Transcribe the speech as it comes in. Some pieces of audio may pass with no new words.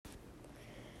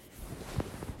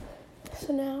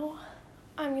So now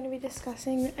I'm going to be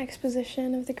discussing the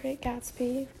Exposition of the Great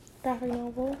Gatsby graphic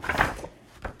novel.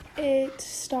 It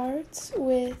starts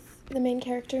with the main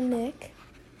character, Nick,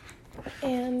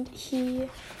 and he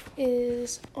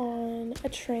is on a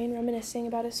train reminiscing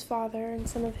about his father and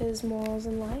some of his morals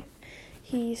in life.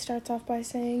 He starts off by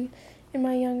saying, "In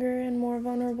my younger and more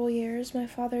vulnerable years, my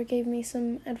father gave me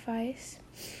some advice.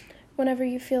 Whenever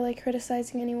you feel like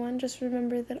criticizing anyone, just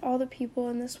remember that all the people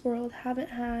in this world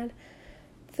haven't had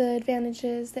the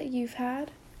advantages that you've had."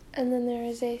 And then there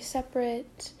is a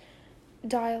separate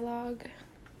dialogue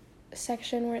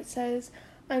section where it says,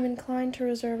 "I'm inclined to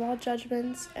reserve all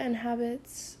judgments and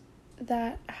habits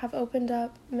that have opened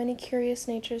up many curious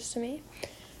natures to me."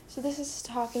 So this is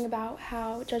talking about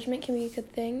how judgment can be a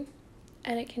good thing,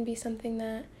 and it can be something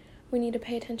that we need to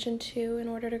pay attention to in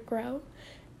order to grow.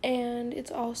 And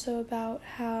it's also about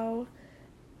how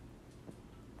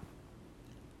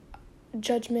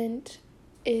judgment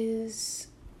is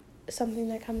something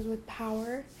that comes with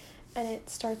power, and it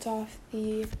starts off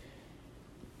the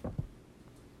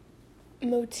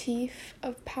motif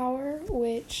of power,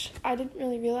 which I didn't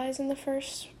really realize in the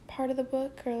first part of the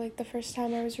book, or the first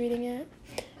time I was reading it,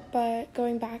 but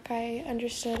going back I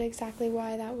understood exactly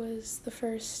why that was the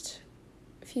first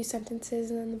few sentences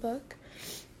in the book.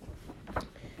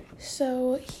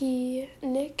 So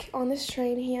Nick, on this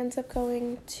train, he ends up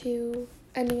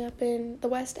ending up in the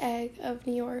West Egg of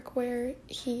New York, where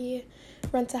he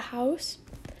rents a house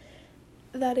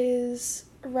that is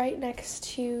right next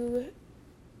to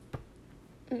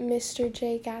Mr.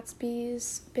 J.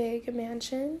 Gatsby's big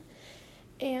mansion.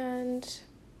 And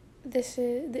in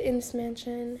this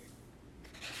mansion,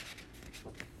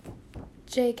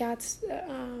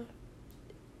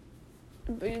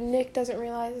 Nick doesn't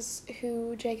realize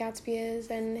who Jay Gatsby is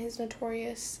and his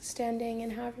notorious standing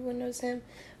and how everyone knows him,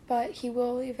 but he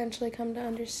will eventually come to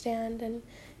understand and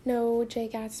know Jay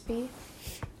Gatsby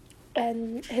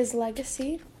and his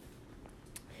legacy.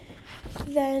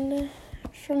 Then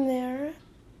from there,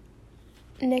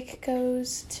 Nick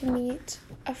goes to meet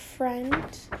a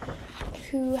friend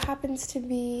who happens to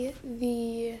be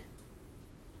the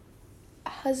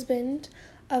husband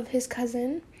of his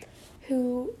cousin,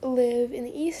 who live in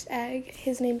the East Egg.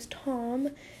 His name's Tom,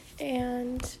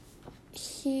 and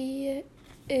he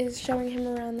is showing him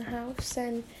around the house,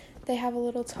 and they have a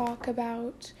little talk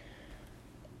about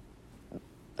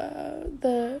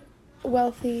the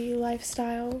wealthy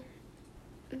lifestyle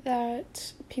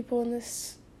that people in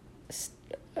this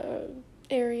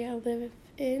area live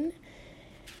in.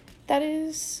 That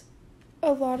is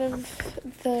a lot of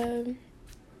the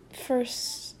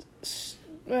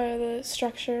the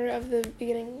structure of the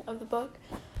beginning of the book,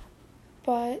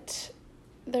 but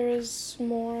there is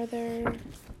more. They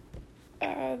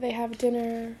have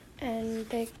dinner, and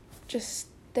they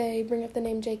bring up the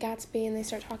name Jay Gatsby, and they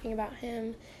start talking about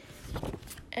him,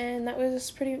 and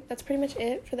that's pretty much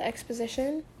it for the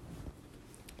exposition.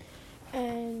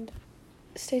 And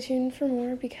stay tuned for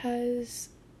more, because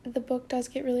the book does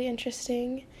get really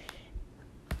interesting,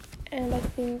 and I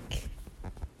think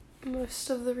most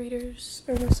of the readers,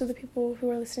 or most of the people who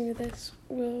are listening to this,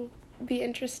 will be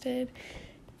interested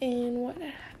in what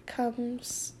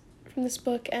comes from this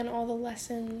book and all the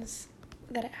lessons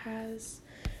that it has.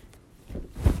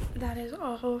 That is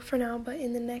all for now, but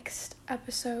in the next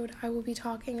episode I will be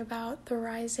talking about the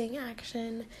rising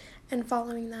action, and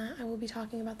following that I will be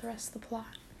talking about the rest of the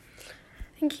plot.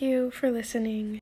 Thank you for listening.